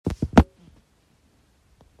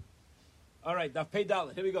All right, Daf Pei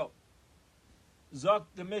Dalet. Here we go. Zok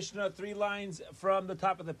the Mishnah, 3 lines from the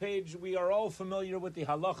top of the page. We are all familiar with the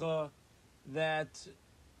halacha that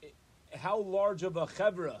how large of a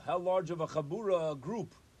chevra, how large of a chabura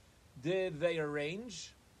group did they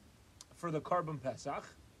arrange for the Korban Pesach.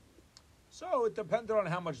 So it depended on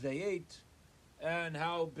how much they ate and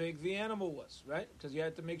how big the animal was, right? Because you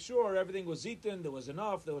had to make sure everything was eaten, there was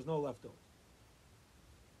enough, there was no leftover.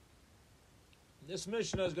 This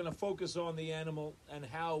Mishnah is going to focus on the animal and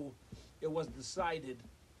how it was decided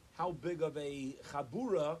how big of a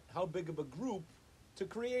chabura, how big of a group to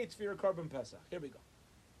create for your Korban Pesach. Here we go.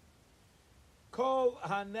 Kol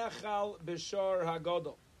hanechal b'shar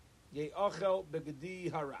hagadol ye'achel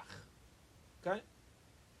begedi harach. Okay?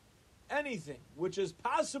 Anything which is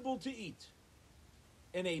possible to eat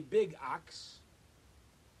in a big ox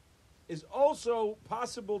is also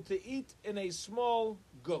possible to eat in a small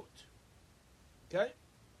goat. Okay?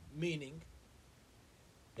 Meaning,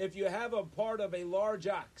 if you have a part of a large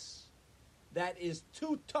ox that is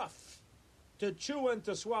too tough to chew and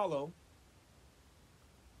to swallow,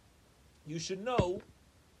 you should know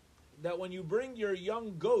that when you bring your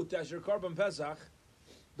young goat as your Korban Pesach,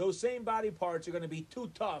 those same body parts are going to be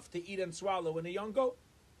too tough to eat and swallow in a young goat.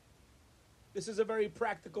 This is a very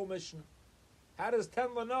practical Mishnah. How does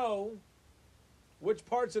Tenla know which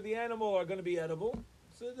parts of the animal are going to be edible?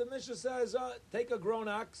 So the Mishnah says, take a grown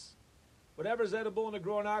ox. Whatever's edible in a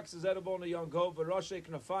grown ox is edible in a young goat. V'roshei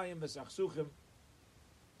knafayim v'sachsuchim,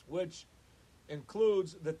 which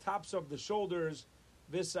includes the tops of the shoulders,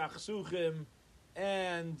 v'sachsuchim,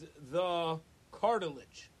 and the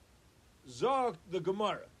cartilage. Zok the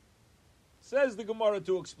Gemara. Says the Gemara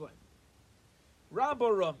to explain.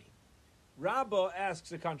 Rabba Rami. Rabba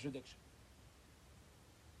asks a contradiction.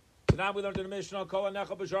 So now we learned in the Mishnah,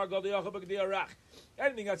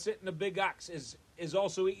 anything that's sitting in a big ox is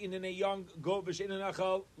also eaten in a young goat. But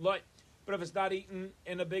if it's not eaten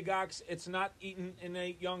in a big ox, it's not eaten in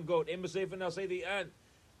a young goat. And I'll say the end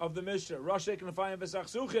of the Mishnah. The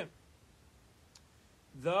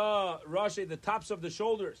Rashi, the tops of the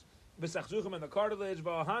shoulders, and the cartilage.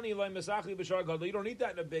 You don't eat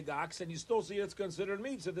that in a big ox, and you still see it's considered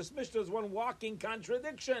meat. So this Mishnah is one walking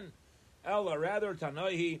contradiction. Ella, rather,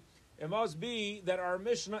 Tanoihi. It must be that our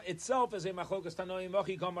Mishnah itself is a machlokas tanoim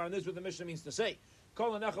machi kamar, and this is what the Mishnah means to say.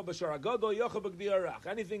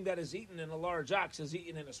 Anything that is eaten in a large ox is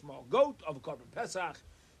eaten in a small goat of a Korban Pesach.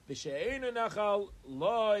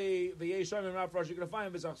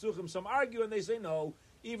 Some argue and they say no,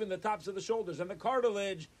 even the tops of the shoulders and the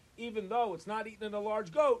cartilage, even though it's not eaten in a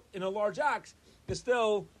large goat, in a large ox, is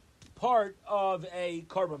still part of a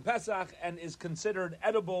Korban Pesach and is considered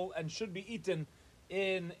edible and should be eaten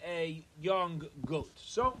in a young goat.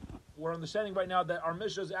 So, we're understanding right now that our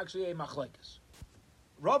Mishnah is actually a machlekes.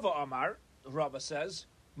 Rava Amar, Rava says,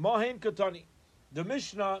 Mohen Katani. The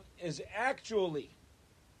Mishnah is actually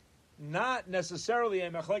not necessarily a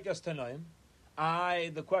machlekes tanoim.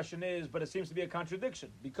 The question is, but it seems to be a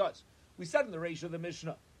contradiction, because we said in the ratio of the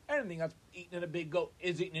Mishnah, anything that's eaten in a big goat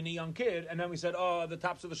is eaten in a young kid, and then we said, the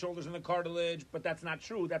tops of the shoulders and the cartilage, but that's not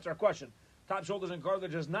true. That's our question. Top, shoulders, and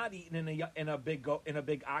cartilage is not eaten in a big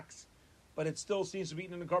ox, but it still seems to be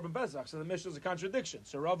eaten in the Korban Pesach. So the Mishnah is a contradiction.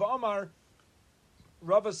 So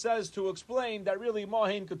Rava says to explain that really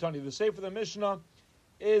Mahain Katani, the Sefer of the Mishnah,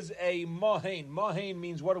 is a Mahain. Mahain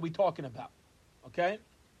means what are we talking about? Okay?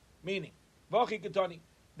 Meaning, Vachi Katani.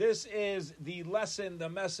 This is the lesson, the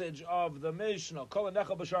message of the Mishnah.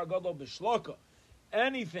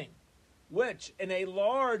 Anything which in a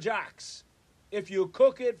large ox, if you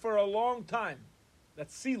cook it for a long time,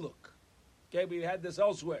 that's siluk. Okay, we had this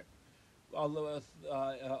elsewhere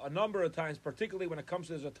a number of times, particularly when it comes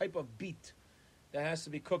to there's a type of beet that has to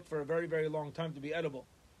be cooked for a very, very long time to be edible.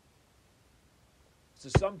 So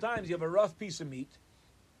sometimes you have a rough piece of meat,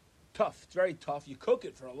 tough, it's very tough. You cook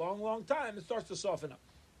it for a long, long time, it starts to soften up.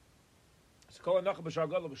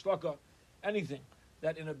 Anything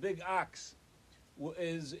that in a big ox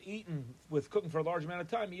is eaten with cooking for a large amount of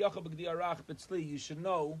time, you should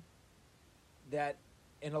know that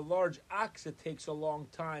in a large ox it takes a long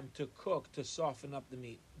time to cook, to soften up the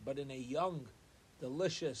meat. But in a young,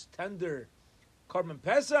 delicious, tender Korban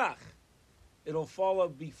Pesach, it'll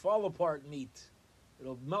be fall apart meat.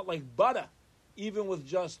 It'll melt like butter, even with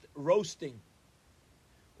just roasting.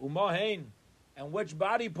 Umahain, and which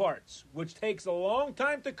body parts, which takes a long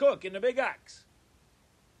time to cook in a big ox,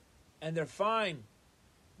 and they're fine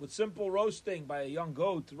with simple roasting by a young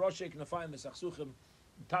goat, roshek nafayim v'sachsuchim,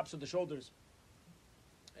 tops of the shoulders,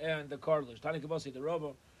 and the cartilage. Tani Kavasi, the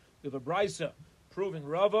Rava, we have a brisa proving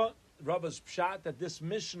Rava Rava's pshat that this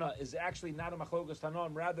Mishnah is actually not a machlokas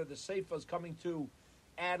tanoim, rather the Seifa is coming to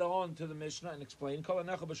add on to the Mishnah and explain. Kol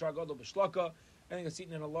hanecha b'shar gadol b'shlaka, anything that's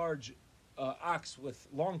eaten in a large ox with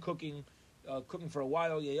long cooking, cooking for a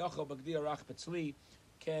while, yeyacha b'gdi arach betzli,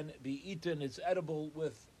 can be eaten. It's edible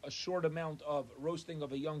with a short amount of roasting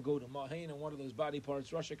of a young goat, a mahain, and one of those body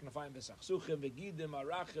parts. Rasha can find besachsuchim, vegidim,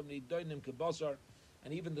 arachim, nidoinim, kebasar,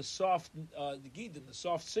 and even the soft the gidim, the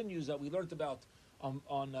soft sinews that we learned about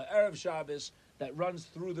on Erev Shabbos that runs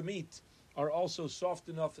through the meat are also soft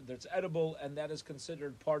enough that it's edible, and that is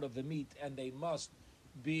considered part of the meat, and they must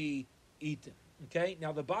be eaten. Okay?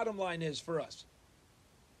 Now, the bottom line is for us,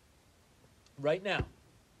 right now,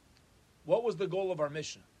 what was the goal of our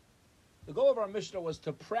Mishnah? The goal of our Mishnah was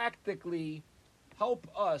to practically help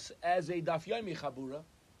us as a Daf Yomi Chabura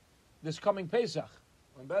this coming Pesach.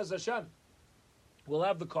 When Be'ez Hashem, we'll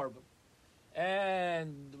have the carbon.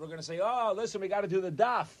 And we're going to say, oh, listen, we got to do the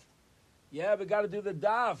Daf. Yeah, we got to do the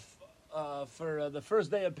Daf for the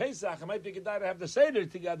first day of Pesach. It might be a good day to have the Seder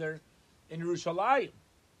together in Yerushalayim.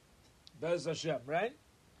 Be'ez Hashem, right?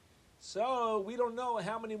 So we don't know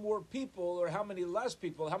how many more people or how many less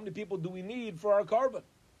people. How many people do we need for our carbon?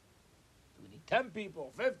 Do we need 10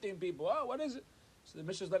 people, 15 people? Oh, what is it? So the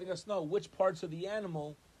Mishnah is letting us know which parts of the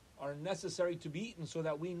animal are necessary to be eaten so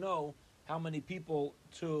that we know how many people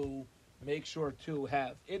to make sure to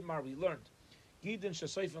have. Idmar, we learned. Gidin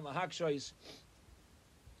shesoifan lahakshais,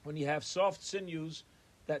 when you have soft sinews,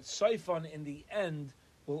 that soifan in the end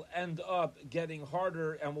will end up getting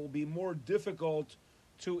harder and will be more difficult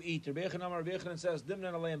to eat. Rabbi Yechanan says,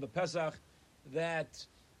 Dimnan alayim b'Pesach, that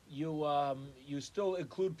you still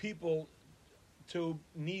include people to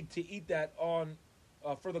need to eat that on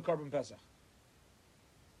for the Karban Pesach.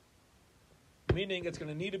 Meaning it's going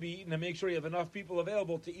to need to be eaten and make sure you have enough people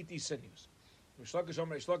available to eat these sinews. Rish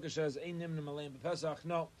Lakish says, Ein nimnim alayim b'Pesach.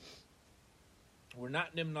 No, we're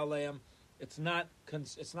not nimn alayim. It's not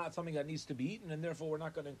something that needs to be eaten, and therefore we're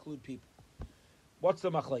not going to include people. What's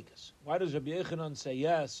the machlekes? Why does Rabbi Yechanan say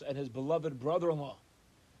yes and his beloved brother-in-law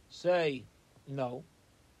say no?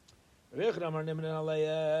 Because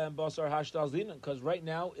right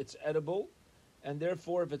now it's edible, and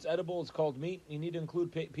therefore if it's edible, it's called meat. You need to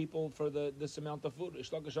include people for this amount of food.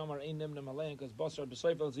 Because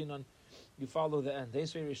you follow the end. They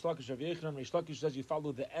say Rish Lakish says you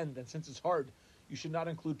follow the end, and since it's hard, you should not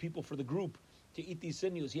include people for the group to eat these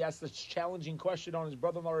sinews. He asked this challenging question on his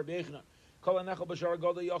brother-in-law Rabbi Yechanan.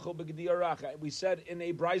 We said in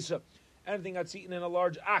a brisa, anything that's eaten in a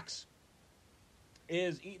large ox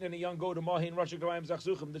is eaten in a young goat. This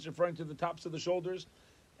is referring to the tops of the shoulders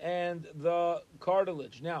and the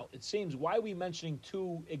cartilage. Now, it seems, why are we mentioning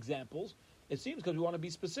two examples? It seems because we want to be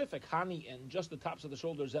specific. Hani and just the tops of the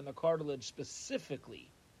shoulders and the cartilage specifically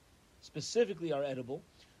are edible.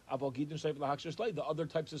 The other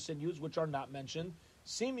types of sinews, which are not mentioned,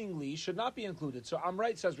 seemingly should not be included. So I'm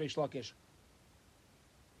right, says Reish Lakish.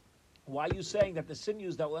 Why are you saying that the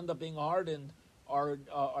sinews that will end up being hardened are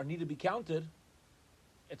need to be counted?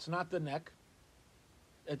 It's not the neck.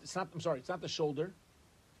 It's not the shoulder.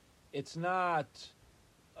 It's not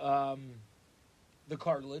the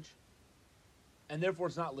cartilage, and therefore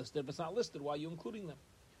it's not listed. If it's not listed, why are you including them?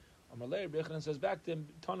 Amalei Rechanan says back to him,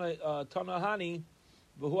 Tanahani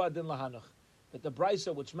v'hu adin lahanach, that the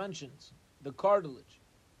brisa which mentions the cartilage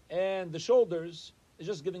and the shoulders is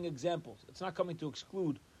just giving examples. It's not coming to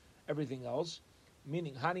exclude everything else.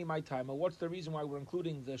 Meaning, Hani my timer, what's the reason why we're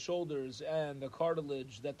including the shoulders and the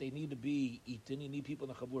cartilage, that they need to be eaten? You need people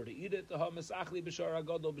in the chabur to eat it. Because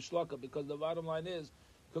the bottom line is,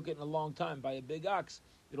 cook it in a long time by a big ox,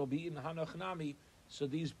 it'll be eaten hanachnami. So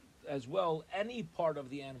these as well, any part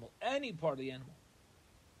of the animal.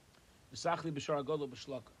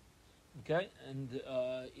 Okay, and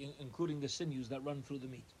including the sinews that run through the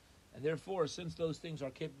meat. And therefore, since those things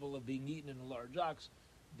are capable of being eaten in a large ox,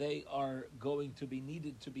 they are going to be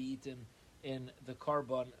needed to be eaten in the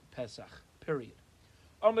Karban Pesach, period.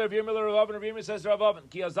 Rav Yirmiyah says to Rav Oven,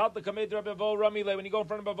 when you go in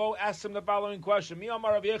front of Bavo, ask him the following question. When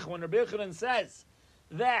Rav Yechanan says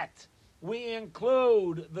that we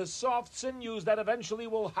include the soft sinews that eventually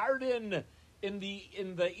will harden in the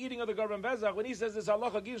eating of the Karban Pesach, when he says this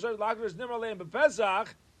halacha gives lagers nimraleim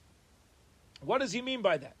b'Pesach, what does he mean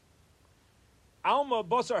by that? Alma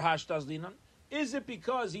basar hashtaz linan. Is it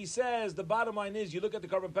because he says the bottom line is you look at the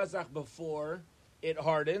Karban Pesach before it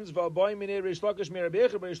hardens? Rish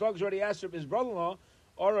Lakish already asked his brother-in-law,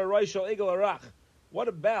 or a Roishal Egel Arach. What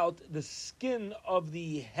about the skin of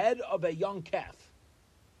the head of a young calf?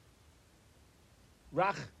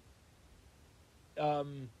 Rach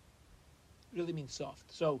really means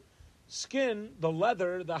soft. So skin, the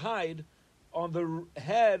leather, the hide, on the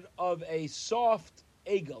head of a soft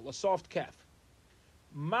egel, a soft calf.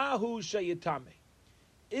 Mahu sheyitame.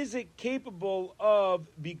 Is it capable of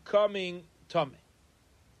becoming tummy?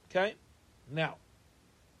 Okay? Now,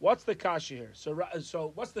 what's the kasha here?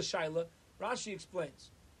 So what's the shaila? Rashi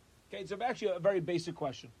explains. Okay, it's actually a very basic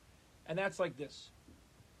question. And that's like this.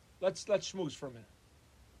 Let's schmooze for a minute.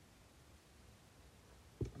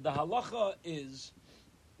 The halacha is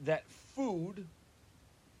that food,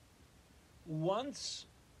 once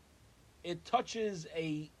it touches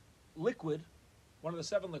a liquid, one of the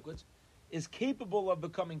 7 liquids, is capable of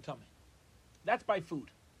becoming tummy. That's by food.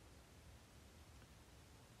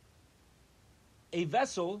 A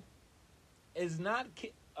vessel is not...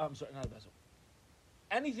 I'm sorry, not a vessel.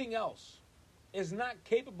 Anything else is not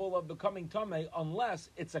capable of becoming tummy unless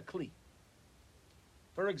it's a kli.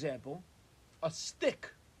 For example, a stick,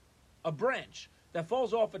 a branch that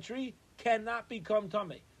falls off a tree cannot become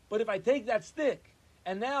tummy. But if I take that stick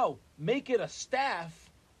and now make it a staff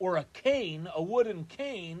or a cane, a wooden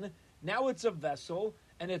cane, now it's a vessel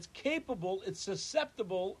and it's capable, it's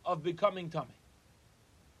susceptible of becoming tummy.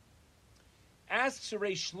 Asks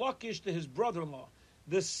Reish Lakish to his brother-in-law,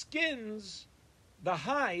 the skins, the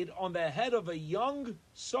hide on the head of a young,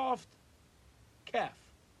 soft calf,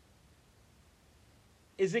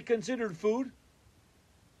 is it considered food?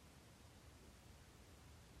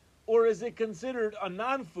 Or is it considered a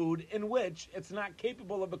non-food in which it's not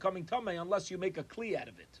capable of becoming tamei unless you make a kli out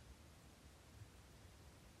of it?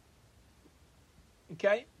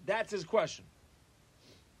 Okay, that's his question.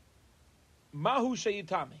 Mahu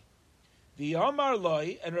sheyitame. The Amar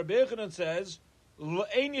Loi, and Rabbi Yochanan says,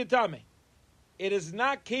 L'ein yitame. It is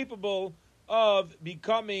not capable of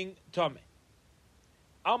becoming tamei.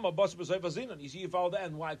 Alma bas b'sayf azinon. You see, you follow the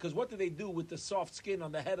end. Why? Because what do they do with the soft skin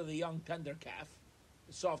on the head of the young, tender calf?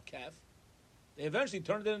 The soft calf. They eventually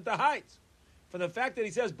turned it into hides. From the fact that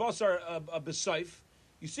he says basar b'sayf,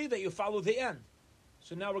 you see that you follow the end.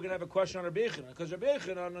 So now we're going to have a question on Rabbi Yochanan, because Rabbi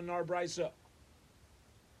Yochanan on our brisa.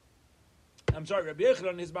 I'm sorry, Rabbi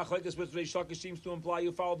Yochanan, his machlekes with Reish Lakish seems to imply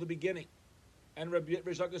you follow the beginning, and Rabbi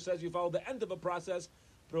Lakish says you follow the end of a process.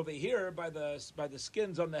 But over here, by the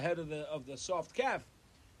skins on the head of the soft calf,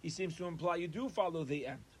 he seems to imply you do follow the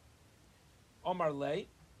end. Omar lei.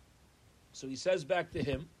 So he says back to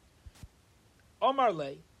him, Omar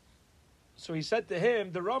lei. So he said to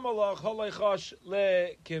him, the Ramalach holeichash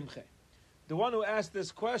le kimche. The one who asked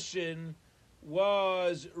this question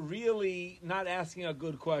was really not asking a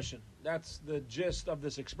good question. That's the gist of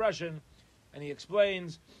this expression. And he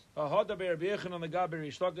explains, because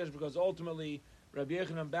ultimately Rabbi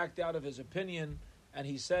Yochanan backed out of his opinion, and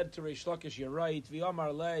he said to Reish Lakish, you're right,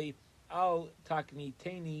 V'amar lei, al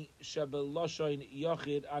takniteni shebeloshoin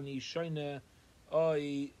yochid ani shoine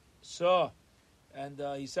oi so. And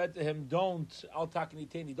he said to him, don't, al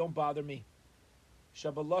takniteni, don't bother me.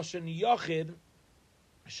 Shebeloshoin yochid,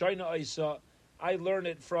 shoine oi so. I learn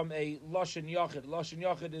it from a Lashon Yachid. Lashon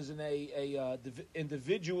Yachid is in a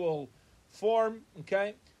individual form,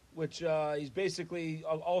 okay, which he's basically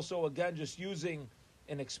also, again, just using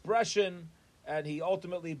an expression, and he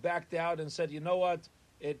ultimately backed out and said, you know what,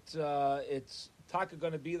 it's taka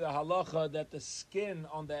going to be the halacha that the skin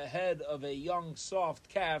on the head of a young, soft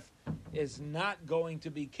calf is not going to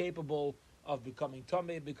be capable of becoming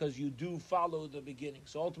tamei because you do follow the beginning.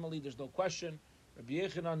 So ultimately, there's no question. Rabbi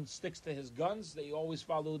Yochanan sticks to his guns. They always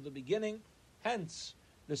follow the beginning. Hence,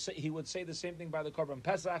 he would say the same thing by the Korban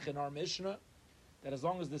Pesach in our Mishnah, that as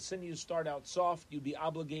long as the sinews start out soft, you'd be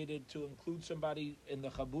obligated to include somebody in the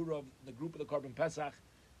chabura of the group of the Korban Pesach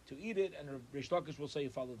to eat it, and Reish Lakish will say you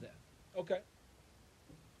follow that. Okay.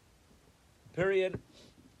 Period.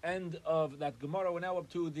 End of that Gemara. We're now up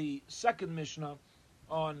to the second Mishnah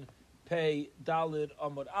on Pei Dalid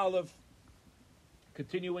Amud Aleph.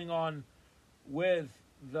 Continuing on with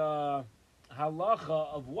the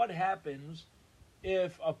halacha of what happens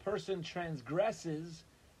if a person transgresses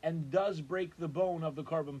and does break the bone of the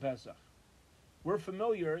Korban Pesach. We're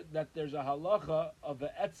familiar that there's a halacha of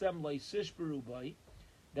a etzem leisish berubai,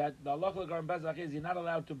 that the halacha of the Korban Pesach is you're not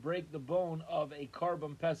allowed to break the bone of a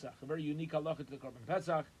Korban Pesach, a very unique halacha to the Korban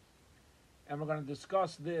Pesach, and we're going to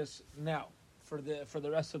discuss this now for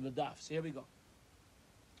the rest of the daf. So here we go.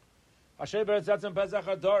 A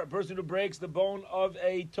person who breaks the bone of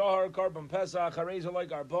a tahar Korban Pesach, like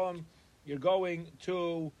arbon, you're going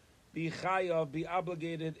to be chayav, be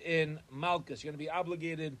obligated in malchus. You're going to be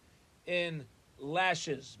obligated in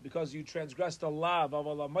lashes because you transgressed a lav.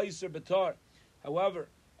 However,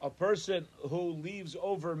 a person who leaves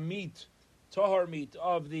over meat, tahar meat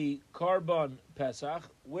of the Korban Pesach,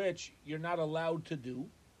 which you're not allowed to do,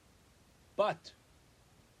 but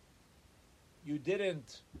you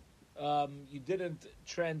didn't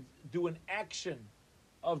do an action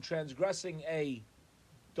of transgressing a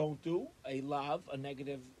don't do, a lav, a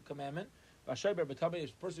negative commandment. If a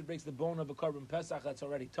person breaks the bone of a korban pesach that's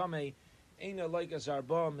already tamei, ain't like as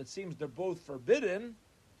arbam. It seems they're both forbidden,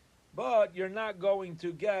 but you're not going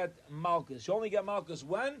to get malchus. You only get malchus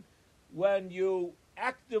when you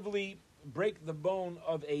actively break the bone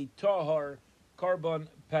of a tahar korban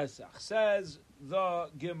pesach. Says the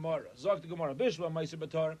Gemara. Zok the Gemara. Bishva ma'aser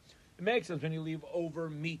b'tar. It makes sense when you leave over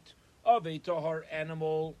meat of a tahar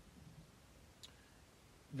animal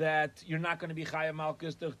that you're not going to be chaya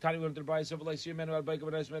malchus. The tiny one to buy civil like you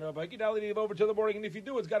now leave over till the morning, and if you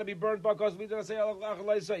do, it's got to be burned because we didn't say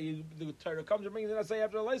the Torah comes and brings it. I say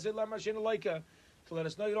after the laisa la mashina laika to let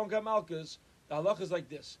us know you don't get malchus. The halach is like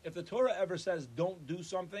this: if the Torah ever says don't do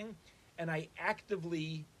something, and I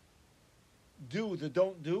actively do the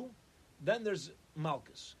don't do, then there's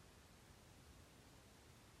malchus.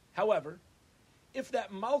 However, if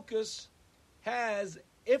that malchus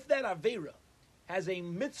if that avera has a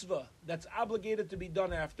mitzvah that's obligated to be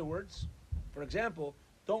done afterwards, for example,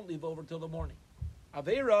 don't leave over till the morning.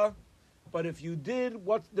 Avera, but if you did,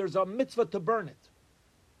 there's a mitzvah to burn it.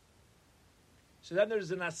 So then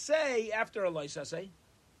there's an asay after a lois asay.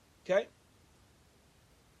 Okay?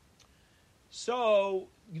 So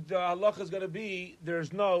the halacha is going to be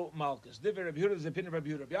there's no malchus. Divrei Rabbi Yehuda is the opinion of Rabbi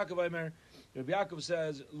Yehuda. Rabbi Yaakov Omer, Rabbi Yaakov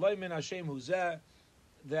says lo min Hashem huzeh,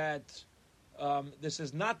 that this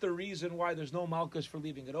is not the reason why there's no malchus for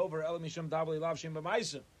leaving it over. Elam mishum davli lav shem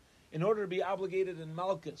b'maisa. In order to be obligated in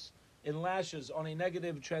malchus, in lashes on a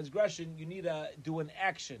negative transgression, you need to do an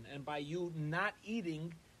action, and by you not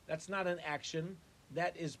eating, that's not an action.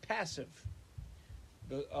 That is passive.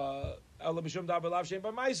 Elam mishum davli lav shem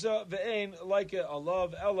b'maisa ve'ein like a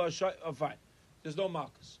love ella fine. There's no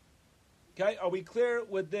malchus. Okay, are we clear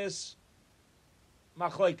with this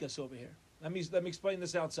machlaikas over here? Let me explain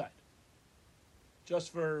this outside.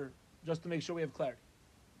 Just to make sure we have clarity.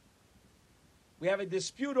 We have a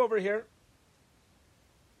dispute over here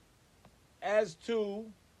as to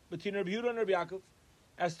between Rabbi Yehuda and Rabbi Yaakov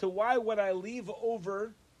as to why would I leave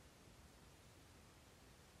over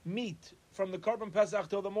meat from the korban pesach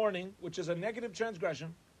till the morning, which is a negative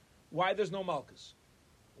transgression. Why there's no malchus?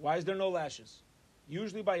 Why is there no lashes?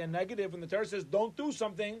 Usually by a negative, when the Torah says don't do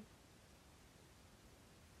something,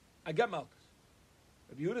 I get malchus.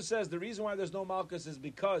 Rabbi Yehuda says the reason why there's no malchus is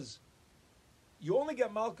because you only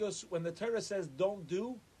get malchus when the Torah says don't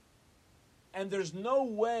do, and there's no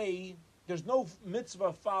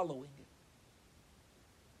mitzvah following it.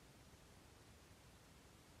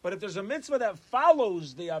 But if there's a mitzvah that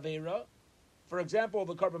follows the Aveira, for example,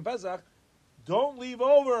 the korban pesach, don't leave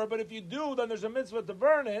over, but if you do, then there's a mitzvah to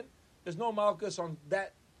burn it, there's no malchus on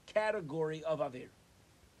that category of Aveira.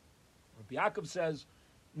 Rabbi Yaakov says,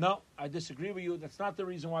 no, I disagree with you. That's not the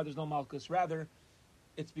reason why there's no malchus. Rather,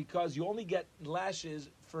 it's because you only get lashes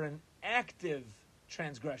for an active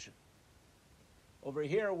transgression. Over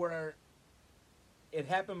here, where it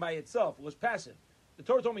happened by itself, it was passive. The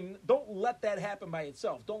Torah told me, don't let that happen by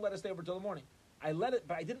itself. Don't let it stay over till the morning. I let it,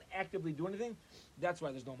 but I didn't actively do anything. That's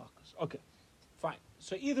why there's no malchus. Okay, fine.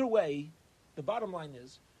 So either way, the bottom line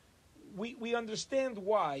is, we understand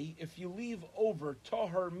why, if you leave over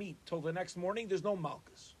tahar meat till the next morning, there's no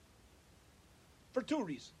malchus. For two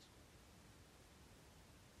reasons.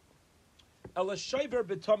 But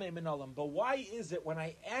why is it when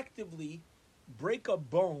I actively break a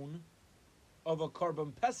bone of a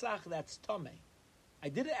korban pesach that's tameh? I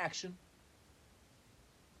did an action.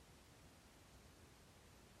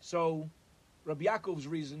 So Rabbi Yaakov's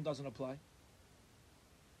reason doesn't apply.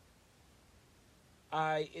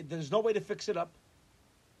 There's no way to fix it up.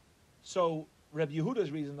 So Rabbi Yehuda's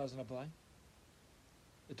reason doesn't apply.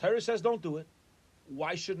 The Torah says don't do it.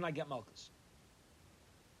 Why shouldn't I get malchus?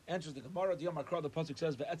 Answers the Gemara. The pasuk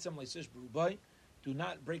says, "Ve'etzem leisish b'rubai." Do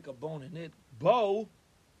not break a bone in it. Bo,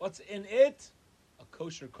 what's in it? A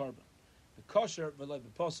kosher korban. The kosher v'loi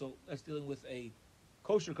b'posel. That's dealing with a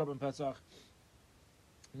kosher korban pesach,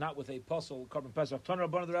 not with a posel korban pesach. Tanur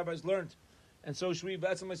Rabbanan, the rabbis learned. And so Shri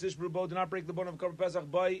V'etzem Leisish B'rubo, do not break the bone of a korban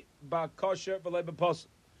pesach by kosher v'lei b'posel.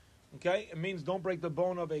 Okay, it means don't break the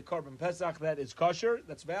bone of a korban pesach that is kosher,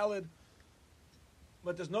 that's valid.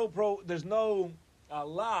 But there's no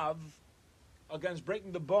lav against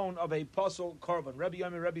breaking the bone of a posel korban. Rabbi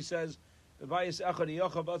Yomi Rabbi says that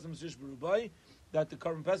the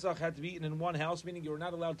korban pesach had to be eaten in one house, meaning you were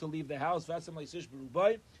not allowed to leave the house. V'etzem Leisish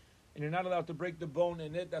B'rubo, and you're not allowed to break the bone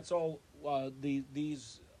in it. That's all.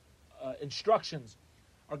 These instructions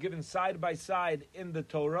are given side by side in the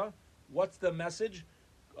Torah. What's the message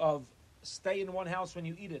of stay in one house when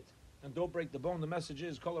you eat it and don't break the bone. The message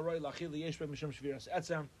is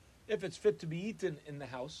if it's fit to be eaten in the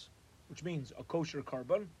house, which means a kosher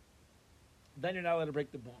carbon, then you're not allowed to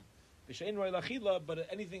break the bone. But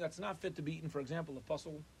anything that's not fit to be eaten, for example, a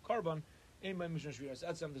puzzle carbon,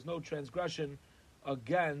 there's no transgression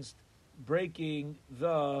against breaking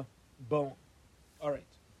the bone. All right,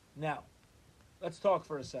 now let's talk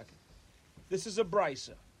for a second. This is a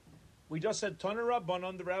brisa. We just said Tana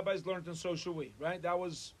Rabbanon, the rabbis learned, and so should we. Right? That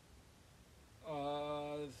was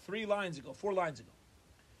 4 lines ago.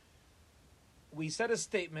 We said a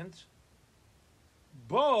statement: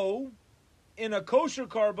 bow in a kosher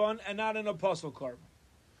carbon and not in a puzzle carbon.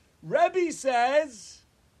 Rebbe says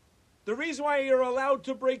the reason why you're allowed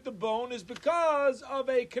to break the bone is because of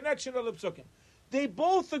a connection of the psukim. They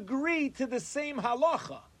both agree to the same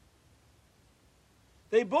halacha.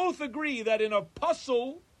 They both agree that in a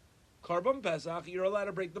puzzle carbon pesach, you're allowed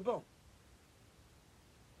to break the bone.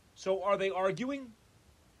 So are they arguing?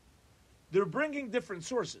 They're bringing different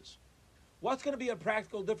sources. What's going to be a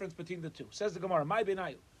practical difference between the two? Says the Gemara, my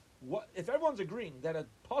benayu. What if everyone's agreeing that a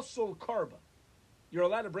puzzle carbon, you're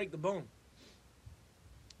allowed to break the bone?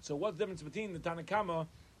 So what's the difference between the Tanakama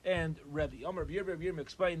and Rebbe? Amar Yirmiyah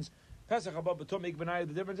explains, Pesach above b'tomik benayu.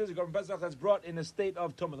 The difference is a carbon pesach that's brought in a state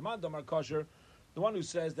of tumah. The man damar kosher, the one who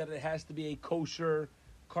says that it has to be a kosher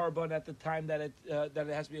carbon at the time that it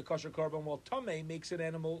has to be a kosher carbon, while tameh makes an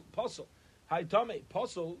animal puzzle. Hi tameh,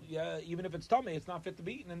 puzzle, yeah, even if it's tameh, it's not fit to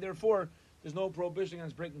be eaten, and therefore there's no prohibition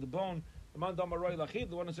against breaking the bone. The man damar roy lachid,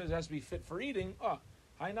 the one who says it has to be fit for eating.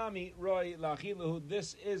 Hainami roy lachilahu.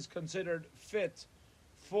 This is considered fit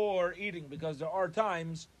for eating because there are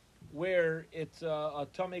times where it's a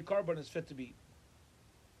tameh carbon is fit to be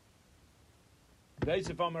eaten.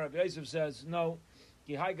 Yosef Amar Rabbi Yosef says no.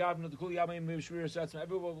 Everyone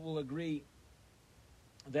will agree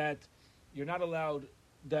that you're not allowed,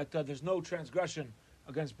 that there's no transgression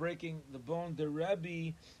against breaking the bone. The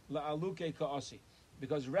Rebbe la'aluke ka'asi,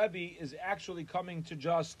 because Rebbe is actually coming to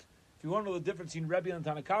just. If you want to know the difference between Rebbe and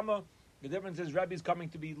Tanakama, the difference is Rebbe is coming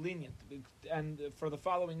to be lenient, and for the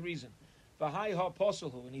following reason, v'hai ha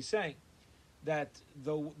poselhu, and he's saying that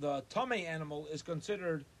the tamei animal is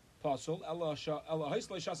considered puzzle. The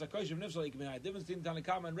difference between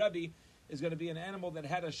Tanakama and Rebbe is going to be an animal that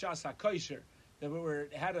had a shas hakosher, that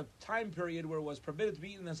it had a time period where it was permitted to be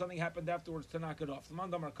eaten, and then something happened afterwards to knock it off. The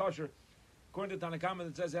mandam are kosher. According to Tanakama,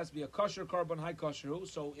 it says it has to be a kosher carbon, high kosher,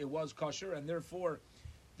 so it was kosher, and therefore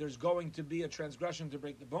there's going to be a transgression to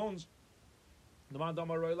break the bones. The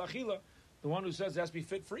mandam are roy lachila, the one who says it has to be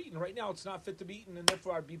fit for eating. Right now, it's not fit to be eaten, and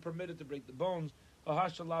therefore I'd be permitted to break the bones.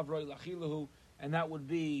 Ahashalav roy lachilahu. And that would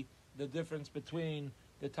be the difference between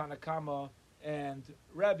the Tanakama and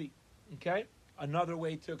Rebbe. Okay? Another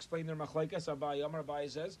way to explain their machlekes, Abaye Amar Abaye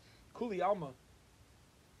says, Kuli Alma.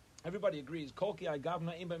 Everybody agrees. Kolki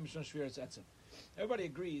Agavna Imba Mishon Shviras Etzem. Everybody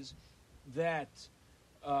agrees that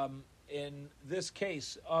in this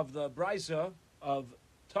case of the Brisa of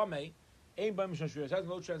Tameh, Imba Mishon Shviras has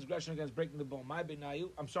no transgression against breaking the bone. My benayu.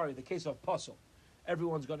 I'm sorry, the case of Puzzle.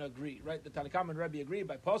 Everyone's going to agree, right? The Tanakama and Rebbe agree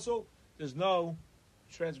by Puzzle. There's no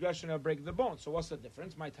transgression of breaking the bone. So what's the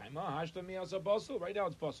difference? My time, right now it's possible. The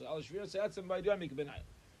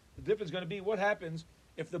difference is going to be what happens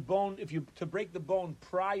if the bone, to break the bone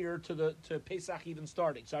prior to Pesach even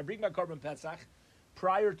starting. So I bring my carbon Pesach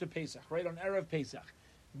prior to Pesach, right on Erev Pesach.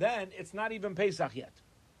 Then it's not even Pesach yet,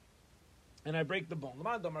 and I break the bone.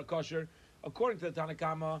 According to the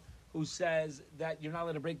Tanakama, who says that you're not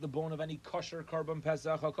allowed to break the bone of any kosher carbon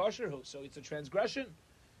Pesach or kosher. So it's a transgression.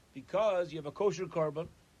 Because you have a kosher carbon,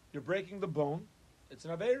 you're breaking the bone, it's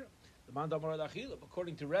an aveira. The mandam roy lachila.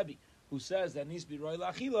 According to Rebbe, who says that needs to be roy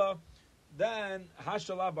lachila, then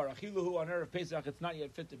hashalav barachiluhu on erev Pesach, it's not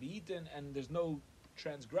yet fit to be eaten, and there's no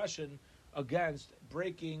transgression against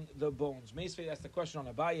breaking the bones. Meisvei asked the question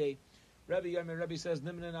on Abaye. Rebbe says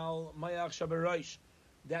nimnin al mayach shaberosh,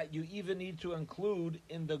 that you even need to include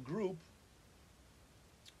in the group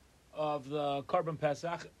of the carbon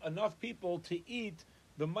Pesach enough people to eat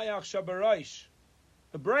the mayach shabaraish,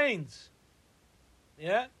 the brains,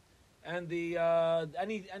 yeah, and the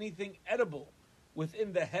anything edible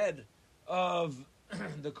within the head of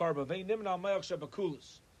the carbon.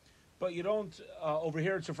 But you don't. Over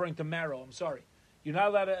here, it's referring to marrow. I'm sorry, you're not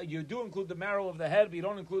allowed to. You do include the marrow of the head, but you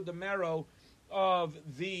don't include the marrow of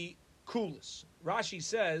the kulis. Rashi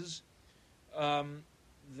says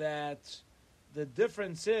that the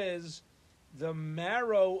difference is the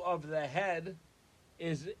marrow of the head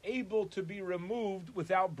is able to be removed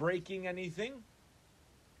without breaking anything,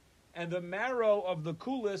 and the marrow of the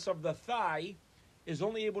kulis of the thigh is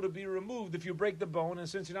only able to be removed if you break the bone, and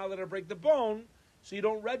since you're not allowed to break the bone, so you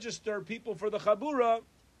don't register people for the chabura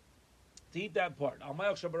to eat that part.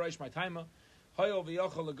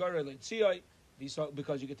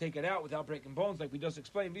 Because you can take it out without breaking bones, like we just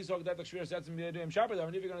explained. And if you're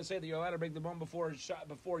going to say that you're allowed to break the bone before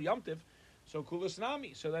Yom Tiv, so kulas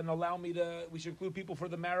nami. So then we should include people for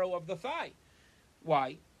the marrow of the thigh.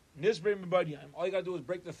 Why? All you got to do is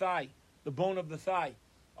break the thigh, the bone of the thigh,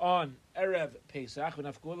 on Erev Pesach,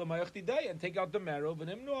 and take out the marrow,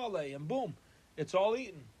 and boom, it's all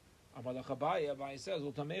eaten. Abaye says,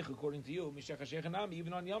 according to you,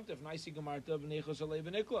 even on Yom Tov,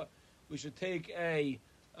 we should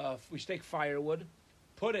take firewood,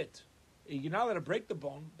 put it. You're not allowed to break the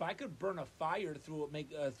bone, but I could burn a fire through it.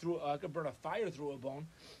 I could burn a fire through a bone.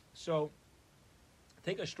 So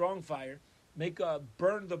take a strong fire,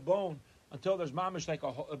 burn the bone until there's mamish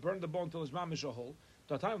burn the bone until there's mamish a hole.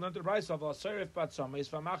 If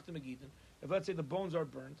let's say the bones are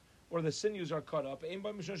burnt or the sinews are cut up,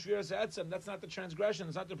 that's not the transgression.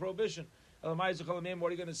 It's not the prohibition. What are you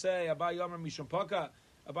going to say?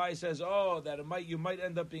 Abai says, that you might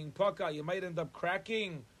end up being paka, you might end up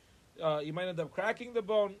cracking, the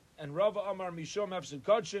bone. And Rava Amar Mishom Hefsed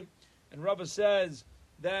Kachim, and Rava says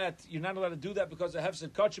that you're not allowed to do that because of Hefsed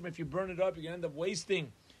Kachim. If you burn it up, you're going to end up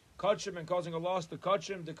wasting Kachim and causing a loss to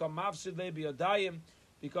Kachim to come Mafsid Lebi Adayim.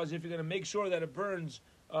 Because if you're going to make sure that it burns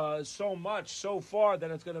so far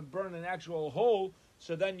that it's going to burn an actual hole,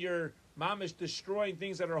 so then you're mamish destroying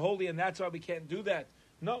things that are holy, and that's why we can't do that.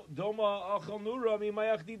 No, doma achal nura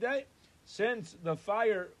mimayach didei. Since the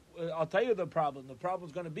fire, I'll tell you the problem. The problem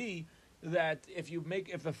is going to be that if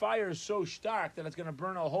the fire is so stark that it's going to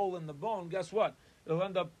burn a hole in the bone, guess what? It'll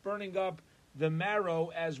end up burning up the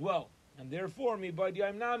marrow as well. And therefore, mi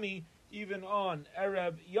b'yayim nami, even on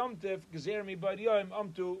Erev Yom Tif, gezer mi b'yayim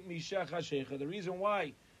amtu mishech hashecha. The reason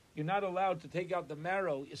why you're not allowed to take out the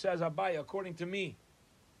marrow, it says Abai, according to me,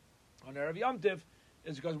 on Erev Yom Tif,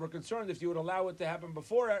 is because we're concerned if you would allow it to happen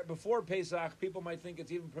before Pesach, people might think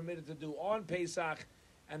it's even permitted to do on Pesach,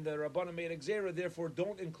 and the Rabbanan made a gzera, therefore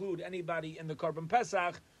don't include anybody in the Karban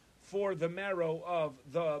Pesach for the marrow of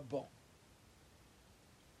the bone.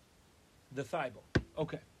 The thigh bone.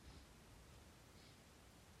 Okay.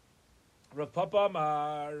 Rav Papa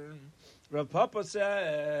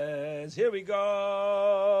says, here we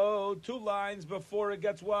go, 2 lines before it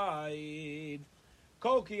gets wide.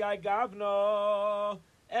 Kolki I gavno.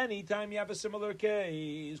 Anytime you have a similar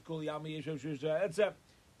case,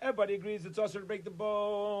 everybody agrees it's also to break the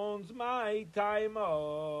bones. My time.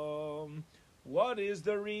 What is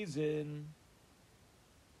the reason?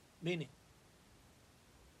 Meaning,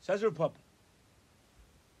 says Rav Papa,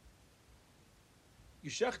 you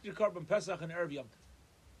shecht your Karban Pesach and Erev Yom Tov.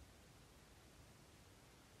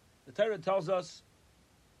 The Torah tells us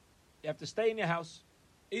you have to stay in your house,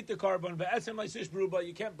 eat the carbon, but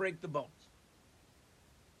you can't break the bones.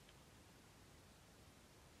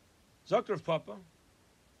 Zokter Papa,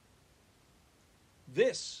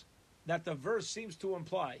 this, that the verse seems to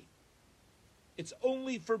imply, it's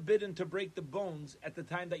only forbidden to break the bones at the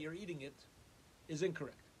time that you're eating it, is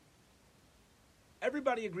incorrect.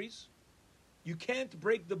 Everybody agrees. You can't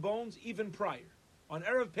break the bones even prior. On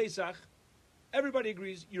Erev Pesach, everybody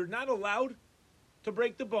agrees you're not allowed to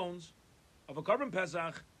break the bones of a Karban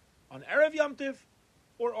Pesach on Erev Yom Tiv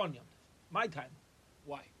or on Yom Tiv. My time.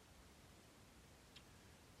 Why?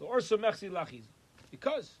 The Orsa Mechzi Lachiz.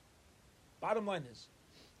 Because, bottom line is,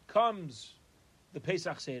 comes the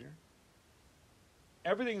Pesach Seder,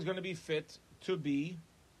 everything's going to be fit to be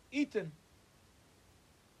eaten.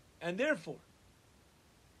 And therefore,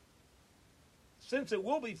 since it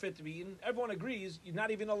will be fit to be eaten, everyone agrees you're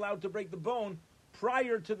not even allowed to break the bone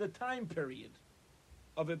prior to the time period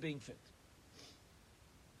of it being fit.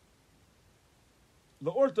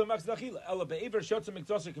 Rather, the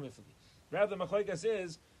Machlokes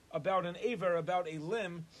is about an aver, about a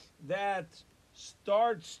limb that is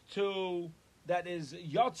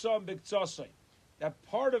Yatzah B'Ktsasai. That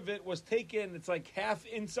part of it was taken, it's like half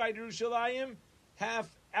inside Yerushalayim, half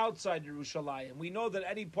outside Yerushalayim. We know that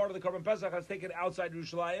any part of the Karban Pesach that's taken outside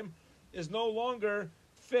Yerushalayim is no longer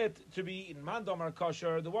fit to be eaten. Mandamar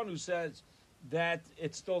kosher, the one who says that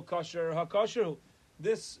it's still kosher, hakosher.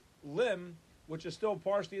 This limb, which is still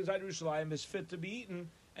partially inside Yerushalayim, is fit to be eaten,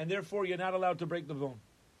 and therefore you're not allowed to break the bone.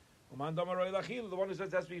 The one who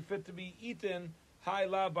says it has to be fit to be eaten,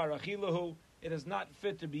 it is not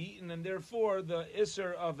fit to be eaten, and therefore the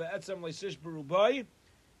Isser of the Etzem Leisish Berubai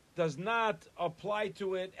does not apply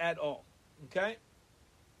to it at all. Okay?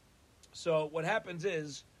 So what happens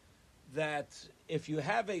is that if you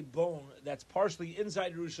have a bone that's partially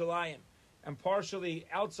inside Yerushalayim and partially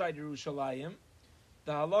outside Yerushalayim,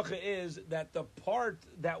 the halacha is that the part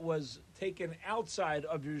that was taken outside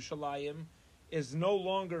of Yerushalayim is no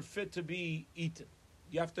longer fit to be eaten.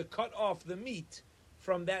 You have to cut off the meat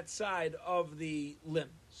from that side of the limb.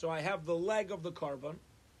 So I have the leg of the carbon,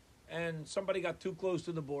 and somebody got too close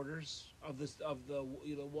to the borders of the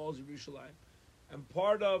walls of Yerushalayim, and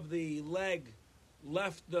part of the leg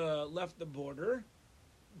left the border.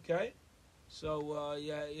 Okay, so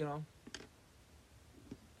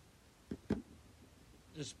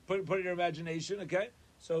just put it in your imagination. Okay,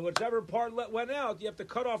 so whichever part went out, you have to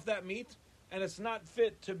cut off that meat, and it's not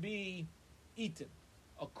fit to be eaten.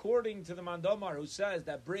 According to the Mandamar, who says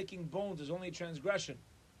that breaking bones is only a transgression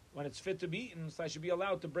when it's fit to be eaten, so I should be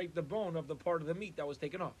allowed to break the bone of the part of the meat that was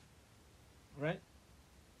taken off. Right?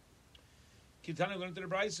 If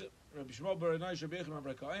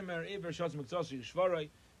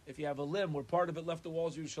you have a limb where part of it left the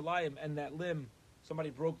walls of Yerushalayim and that limb,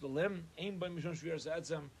 somebody broke the limb,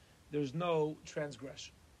 there's no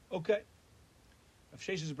transgression. Okay. Rav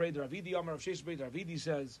Sheshes Breder Ravidi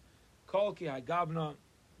says, Kol ki hagavna.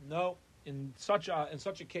 No, in such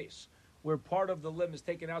a case where part of the limb is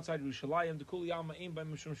taken outside Yerushalayim, the kuli alma ein by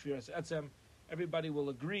mishum shviras etzem, everybody will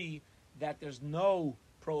agree that there's no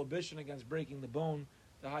prohibition against breaking the bone.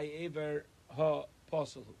 The hayever ha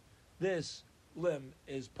pasul. This limb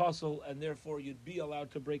is pasul, and therefore you'd be allowed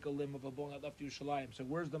to break a limb of a bone that left Yerushalayim. So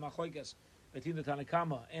where's the machlokes between the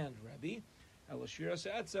Tanakama and Rabbi? El shviras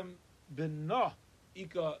etzem b'nah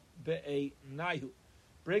ika be'e nahu.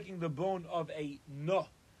 Breaking the bone of a no.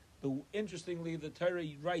 Interestingly, the Torah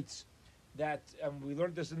writes that, and we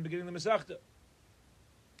learned this in the beginning of the Masechta,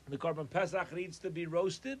 the Korban Pesach needs to be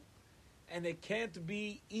roasted, and it can't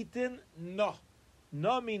be eaten no.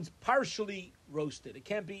 No means partially roasted. It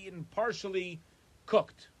can't be eaten partially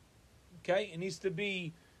cooked. Okay, it needs to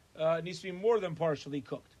be more than partially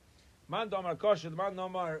cooked. Man damar kosher, man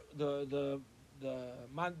damar the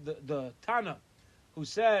Tana, who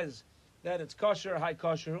says that it's kosher, high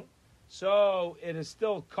kosher, so it is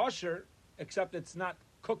still kosher, except it's not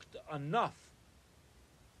cooked enough.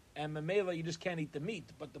 And mamela, you just can't eat the meat,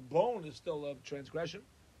 but the bone is still a transgression.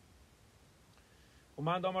 The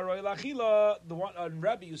one on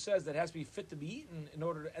Rebbe who says that it has to be fit to be eaten in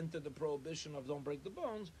order to enter the prohibition of don't break the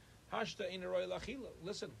bones.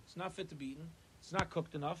 Listen, it's not fit to be eaten. It's not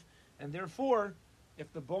cooked enough, and therefore,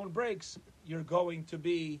 if the bone breaks, you're going to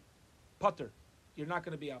be putter. You're not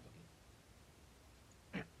going to be obligated.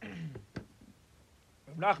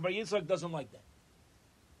 Rav Nachman Yitzchak doesn't like that.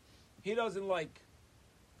 He doesn't like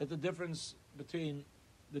that the difference between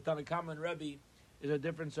the Tanakama and Rebbe is a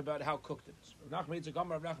difference about how cooked it is. Rav Nachman Yitzchak,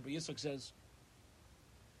 Rav Nachman Yitzchak says,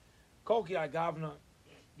 Kol ki agavna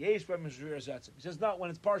yesh b'mishvir zatzim. He says, not when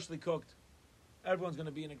it's partially cooked, everyone's going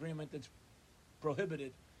to be in agreement. It's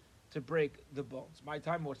prohibited to break the bones. My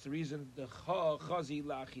time, what's the reason? The chazi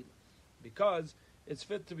la'achila. Because it's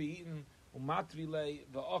fit to be eaten,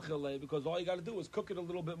 because all you got to do is cook it a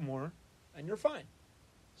little bit more, and you're fine.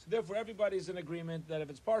 So therefore, everybody's in agreement that if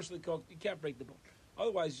it's partially cooked, you can't break the bone.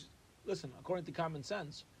 Otherwise, listen, according to common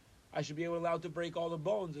sense, I should be allowed to break all the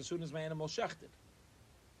bones as soon as my animal shechted,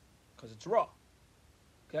 because it's raw.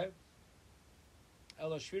 Okay? The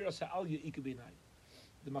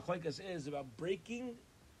machlekes is about breaking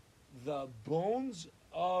the bones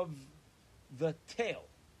of the tail.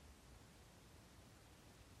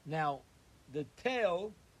 Now, the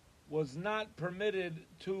tail was not permitted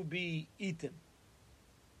to be eaten.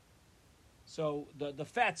 So the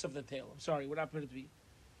fats of the tail, were not permitted to be eaten.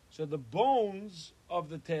 So the bones of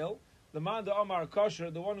the tail, the Manda Amar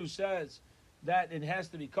kosher, the one who says that it has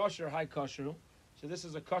to be kosher, high kosher. So this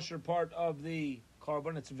is a kosher part of the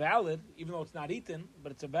carbon. It's valid, even though it's not eaten,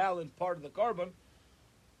 but it's a valid part of the carbon,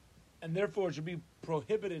 and therefore it should be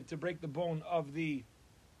prohibited to break the bone of the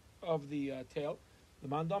tail. The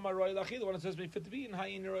mandama roy lachila, the one that says be fit to be eaten,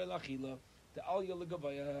 hayin roy lachila, the alya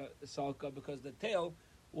legavaya salka, because the tail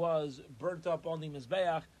was burnt up on the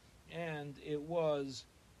mizbeach and it was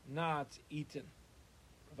not eaten.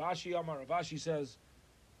 Ravashi says,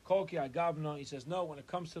 kolki agavna. He says no. When it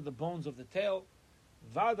comes to the bones of the tail,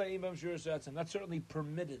 vada imam shurasats, and that's certainly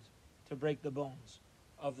permitted to break the bones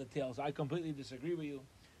of the tails. I completely disagree with you.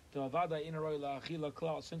 To vada inaroy lachila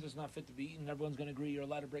klal, since it's not fit to be eaten, everyone's going to agree you're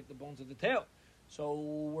allowed to break the bones of the tail. So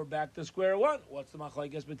we're back to square one. What's the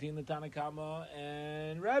machlekes between the Tanakama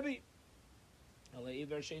and Rabbi? The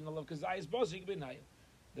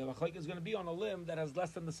machlekes is going to be on a limb that has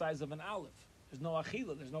less than the size of an olive. There's no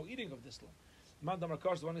achila, there's no eating of this limb. Mandam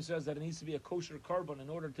Rakosh, the one who says that it needs to be a kosher carbon in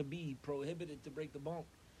order to be prohibited to break the bone.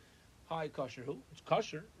 High kosher who? It's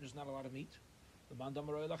kosher, there's not a lot of meat.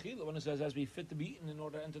 When it says has to be fit to be eaten in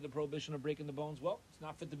order to enter the prohibition of breaking the bones, well, it's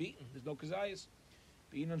not fit to be eaten. There's no kazayas.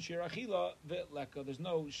 There's no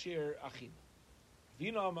shir achila.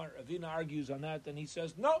 Ravina argues on that, and he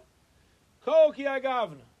says, no. Koki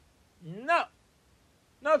agavna. No.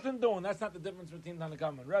 Nothing doing. That's not the difference between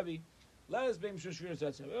Tanakama and Rebbe.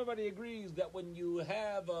 Everybody agrees that when you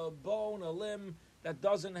have a bone, a limb that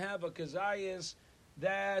doesn't have a kazayas,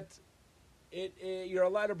 that you're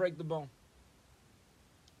allowed to break the bone.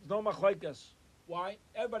 There's no machlaikas. Why?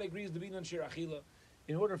 Everybody agrees to be non shir achila.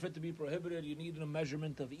 In order for it to be prohibited, you need a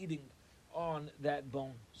measurement of eating on that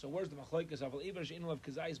bone. So where's the machlaikas?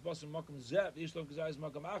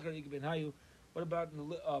 What about in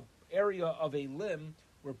the area of a limb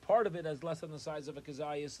where part of it has less than the size of a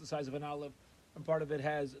kazayas, the size of an olive, and part of it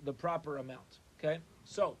has the proper amount? Okay?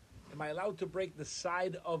 So, am I allowed to break the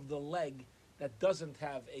side of the leg that doesn't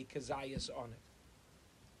have a kazayas on it?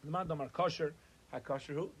 The mandam are kosher.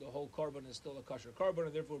 HaKosher who? The whole carbon is still a kosher carbon,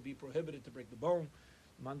 and therefore be prohibited to break the bone.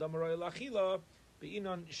 Mandam aroy lachila,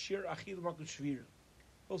 be'inon shir achil makum shvir.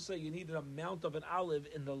 He'll say you need an amount of an olive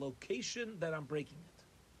in the location that I'm breaking it.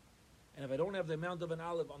 And if I don't have the amount of an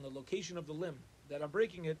olive on the location of the limb that I'm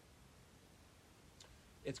breaking it,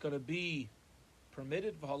 it's going to be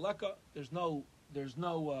permitted for halakha. There's no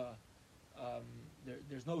shir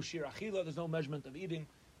achila. There's no measurement of eating,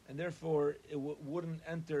 and therefore it wouldn't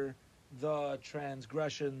enter the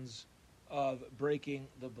transgressions of breaking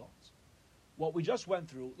the bones. What we just went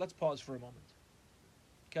through, let's pause for a moment.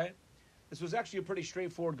 Okay? This was actually a pretty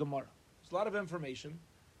straightforward Gemara. There's a lot of information,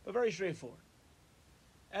 but very straightforward.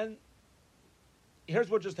 And here's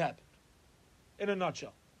what just happened, in a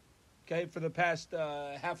nutshell. Okay? For the past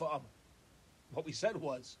half a Amr. What we said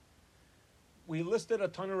was, we listed a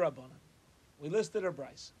ton of Rabbanan. We listed a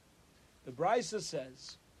Brisa. The Brisa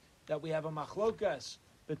says that we have a machlokas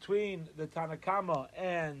between the Tanakama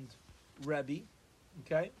and Rebbe,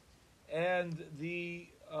 okay, and it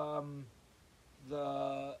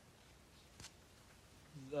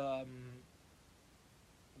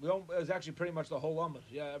was actually pretty much the whole Amud,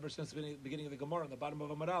 ever since the beginning of the Gemara, on the bottom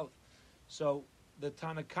of Amud Aleph. So the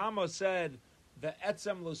Tanakama said the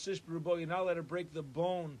etzem lo sish b'rubo, you're not allowed to break the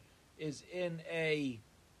bone, is in a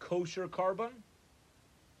kosher carbon.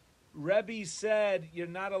 Rebbe said you're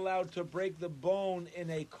not allowed to break the bone in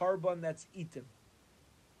a carbon that's eaten.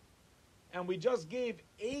 And we just gave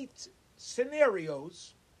 8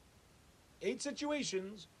 scenarios, 8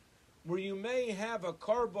 situations, where you may have a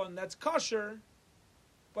carbon that's kosher,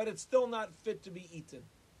 but it's still not fit to be eaten.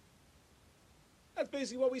 That's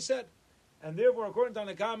basically what we said. And therefore, according to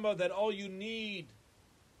Tanakama, that all you need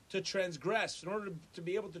to transgress, in order to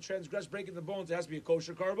be able to transgress breaking the bones, it has to be a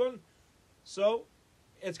kosher carbon. So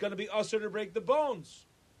it's going to be usher to break the bones.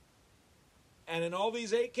 And in all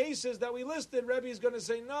these 8 cases that we listed, Rebbe is going to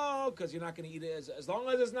say no, because you're not going to eat it as long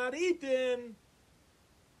as it's not eaten,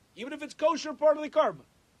 even if it's kosher, part of the carbon.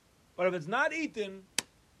 But if it's not eaten,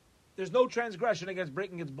 there's no transgression against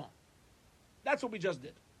breaking its bone. That's what we just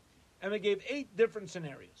did. And we gave 8 different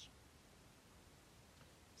scenarios.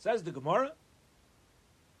 Says the Gemara,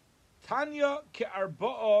 Tanya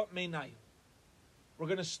ke'arba'a meinayu. We're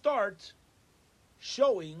going to start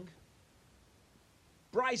showing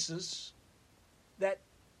brises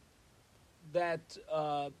that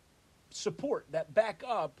support, that back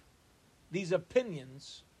up these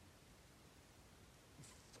opinions,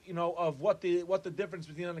 of what the difference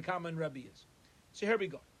between Tanakama and Rebbe is. So here we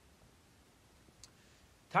go.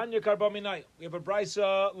 Tanya karba minayu. We have a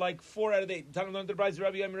brisa like 4 out of 8. Tanya learned the brisa.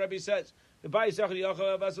 Rebbe says the brisa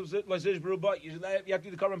you have to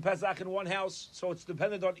do the carbon pesach in one house, so it's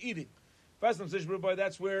dependent on eating.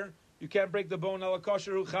 That's where you can't break the bone ala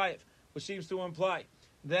kosher hu chayiv, which seems to imply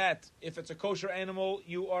that if it's a kosher animal,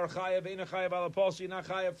 you are chayiv, ain't a chayiv ala pasal, you're not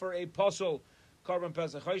chayiv for a pasal carbon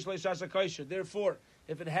pesach. Therefore,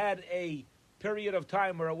 if it had a period of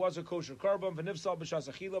time where it was a kosher carbon, v'nifsal b'shas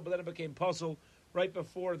achila, but then it became pasal right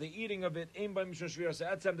before the eating of it,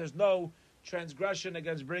 there's no transgression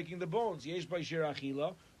against breaking the bones. Yesh by shir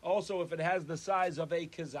achila. Also, if it has the size of a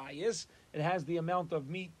kazayas, it has the amount of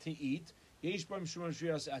meat to eat, then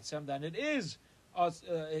it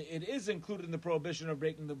is included in the prohibition of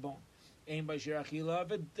breaking the bone. Aim by shir achila,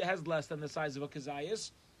 if it has less than the size of a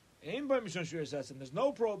kazayas, aim by mishon shir atzem, there's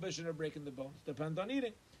no prohibition of breaking the bones. Depends on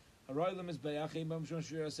eating. If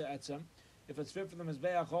it's fit for the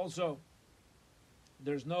mizbeach, also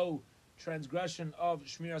there's no transgression of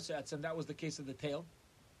shmiras atzem. That was the case of the tail.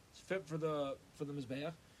 It's fit for the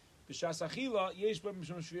mizbeach. B'shas achila yesh ba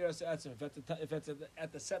mishum shmiras atzem. If it's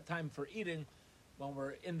at the set time for eating, when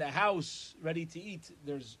we're in the house ready to eat,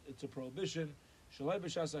 it's a prohibition. Shalai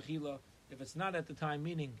b'shas achila. If it's not at the time,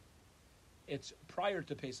 meaning it's prior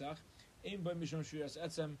to Pesach,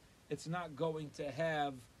 it's not going to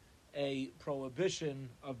have a prohibition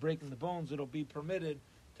of breaking the bones. It'll be permitted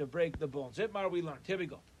to break the bones. Itmar, we learned. Here we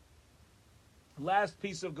go. Last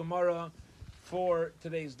piece of Gemara for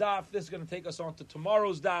today's daf. This is going to take us on to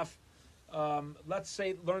tomorrow's daf. Let's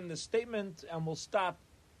learn this statement, and we'll stop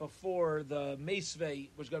before the Meisvei,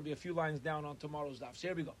 which is going to be a few lines down on tomorrow's daf. So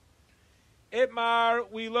here we go. Itmar,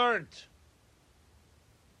 we learned.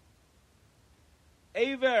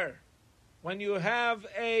 Aver, when you have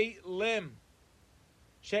a limb,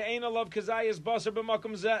 she'ein alav kazayis basar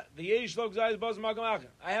b'makom zeh, v'yesh lo kazayis basar b'makom acher.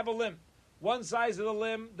 I have a limb. One side of the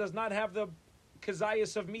limb does not have the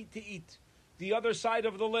kazayis of meat to eat. The other side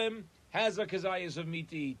of the limb has a kazayis of meat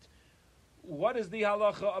to eat. What is the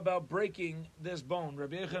halacha about breaking this bone?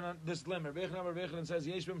 This limb. Rabbi Yechanan says,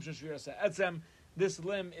 yesh b'm sheshvira etzem. This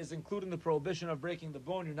limb is including the prohibition of breaking the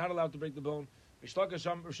bone. You're not allowed to break the bone. Shimon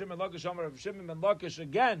ben Lakish,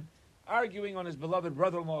 again, arguing on his beloved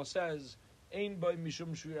brother-in-law, says, Ein by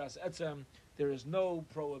mishum shviras etzem. There is no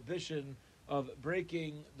prohibition of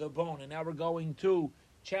breaking the bone. And now we're going to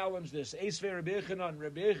challenge this. Eisvei Rabbi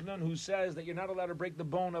Yechanan, who says that you're not allowed to break the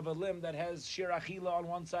bone of a limb that has shir achila on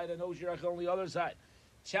one side and no shir achila on the other side.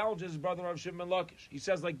 Challenges his brother of Shimon ben Lakish. He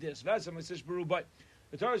says like this: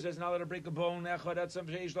 the Torah says not allowed to break a bone. Whether or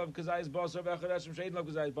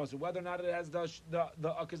not it has the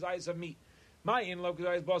kazayis of meat. My in love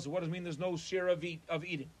kazayis basar. What does it mean? There's no share of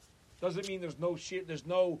eating. Doesn't mean there's no share. There's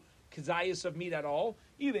no kazayis of meat at all.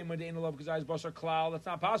 Even when they in love kazayis basar klal, that's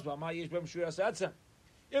not possible.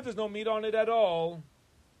 If there's no meat on it at all,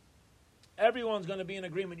 everyone's going to be in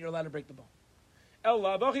agreement. You're allowed to break the bone.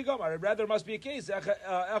 Rather, must be a case.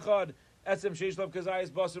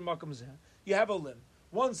 You have a limb.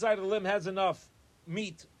 One side of the limb has enough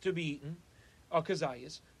meat to be eaten, or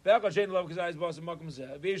kazayis.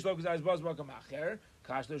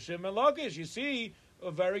 You see,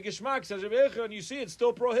 a very geshmak says and you see it's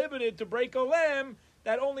still prohibited to break a lamb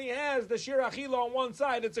that only has the shir achila on one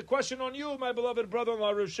side. It's a question on you, my beloved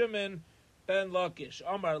brother-in-law, Rav Shimon ben Lakish.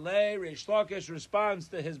 Amar le, Reish Lakish responds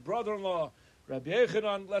to his brother-in-law, Rabbi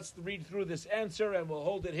Yechanan. Let's read through this answer and we'll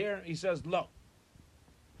hold it here. He says, no.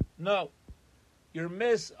 You're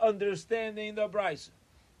misunderstanding the Brisa.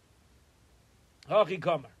 Hachi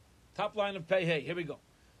Kamar. Top line of Pei Hey. Here we go.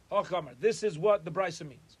 Hachi Kamar. This is what the Brisa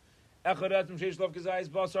means.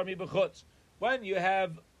 When you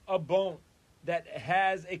have a bone that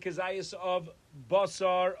has a kazayis of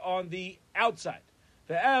basar on the outside.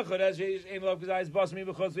 But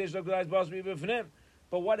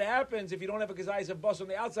what happens if you don't have a kazayis of basar on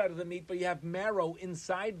the outside of the meat, but you have marrow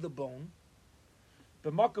inside the bone?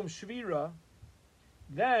 B'makom shvira,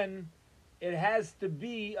 then it has to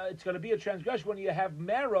be, it's going to be a transgression when you have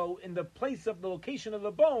marrow in the place of the location of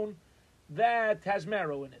the bone that has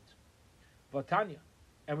marrow in it. Vatanya,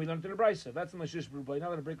 and we learned in the Brisa, that's in the Shishbru, but you're not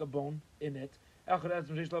going to break a bone in it.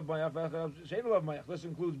 This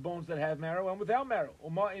includes bones that have marrow and without marrow.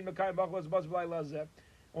 What do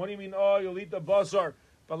you mean, you'll eat the basar,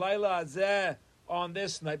 on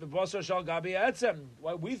this night, but basar shall gabi etzem.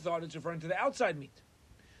 Well, we thought it's referring to the outside meat.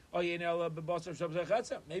 Maybe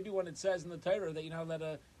when it says in the Torah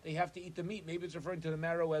that they have to eat the meat, maybe it's referring to the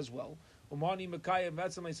marrow as well. What do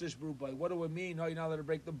it mean? You're not allowed to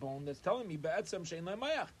break the bone. That's telling me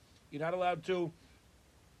you're not allowed to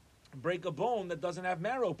break a bone that doesn't have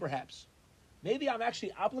marrow, perhaps. Maybe I'm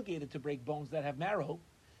actually obligated to break bones that have marrow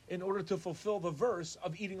in order to fulfill the verse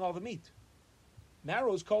of eating all the meat.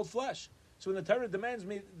 Marrow is called flesh. So when the Torah demands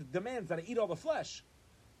that I eat all the flesh,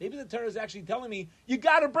 maybe the Torah is actually telling me, you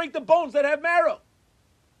got to break the bones that have marrow.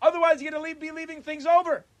 Otherwise, you're going to be leaving things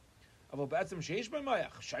over. You better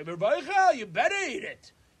eat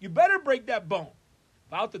it. You better break that bone.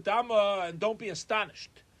 And don't be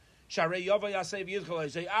astonished. Say,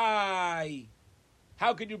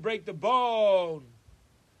 how can you break the bone?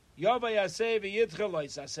 Is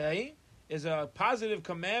a positive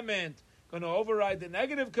commandment going to override the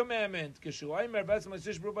negative commandment? It says,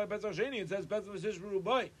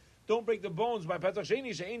 don't break the bones by Pesach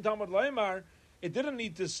Sheni. It didn't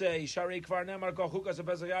need to say it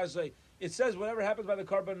says whatever happens by the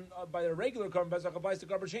carbon by the regular carbon Pesach applies to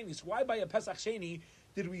carbon Sheni. So why by a Pesach Sheni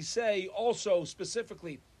did we say also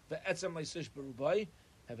specifically the etzem leisish berubai?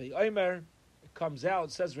 Have a omer. It comes out.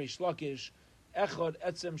 It says Reish Lakish echad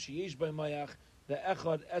etzem sheyesh b'mayach. The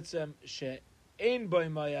echad etzem she'ein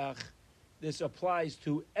b'mayach. This applies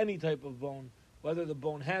to any type of bone, whether the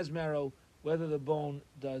bone has marrow, whether the bone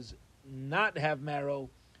does not have marrow.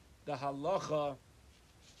 The halacha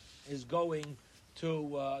is going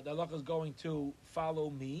to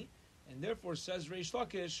follow me, And therefore, says Reish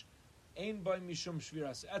Lakish, Ein by mishum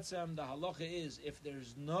shviras etzem. The halacha is if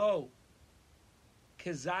there's no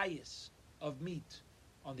kezayis of meat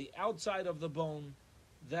on the outside of the bone,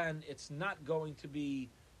 then it's not going to be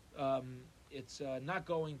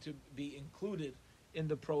included in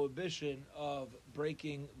the prohibition of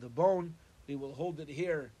breaking the bone. We will hold it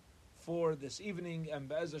here for this evening, and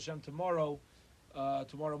Be'ez Hashem tomorrow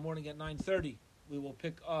morning at 9:30, we will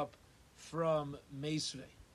pick up from Meisvei.